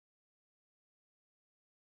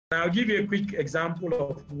I'll give you a quick example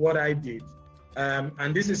of what I did.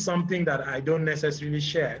 And this is something that I don't necessarily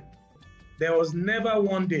share. There was never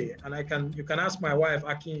one day, and you can ask my wife,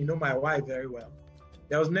 Akin, you know my wife very well.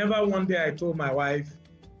 There was never one day I told my wife,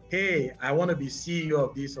 hey, I want to be CEO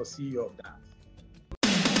of this or CEO of that.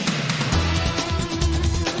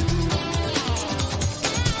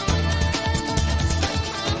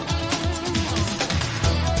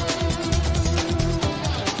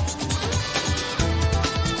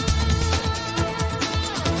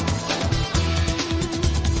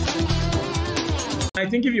 I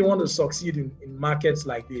think if you want to succeed in markets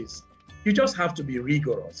like this, you just have to be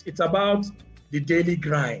rigorous. It's about the daily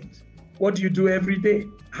grind. What do you do every day?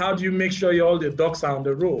 How do you make sure all the ducks are on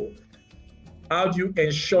the roll? How do you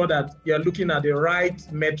ensure that you're looking at the right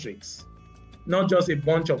metrics, not just a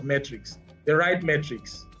bunch of metrics, the right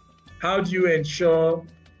metrics? How do you ensure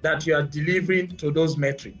that you are delivering to those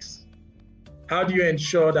metrics? How do you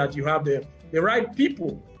ensure that you have the right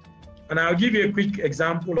people? And I'll give you a quick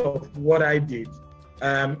example of what I did.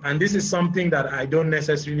 And this is something that I don't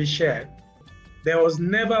necessarily share. There was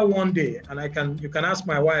never one day, and you can ask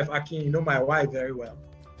my wife, Akin, you know my wife very well.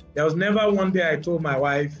 There was never one day I told my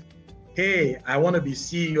wife, hey, I want to be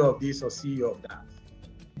CEO of this or CEO of that.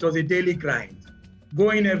 It was a daily grind,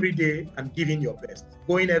 going every day and giving your best,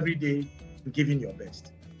 going every day and giving your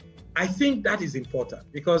best. I think that is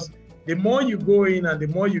important because the more you go in and the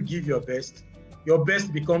more you give your best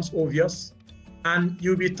becomes obvious and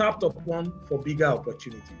you'll be tapped upon for bigger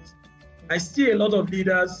opportunities. I see a lot of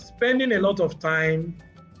leaders spending a lot of time.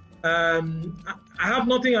 I have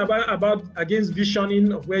nothing against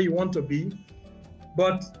visioning of where you want to be,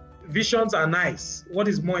 but visions are nice. What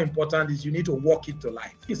is more important is you need to walk it to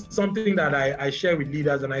life. It's something that I share with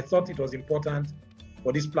leaders, and I thought it was important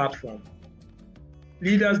for this platform.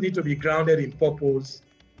 Leaders need to be grounded in purpose,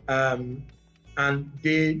 and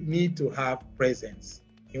they need to have presence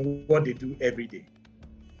in what they do every day.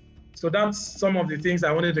 So that's some of the things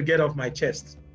I wanted to get off my chest.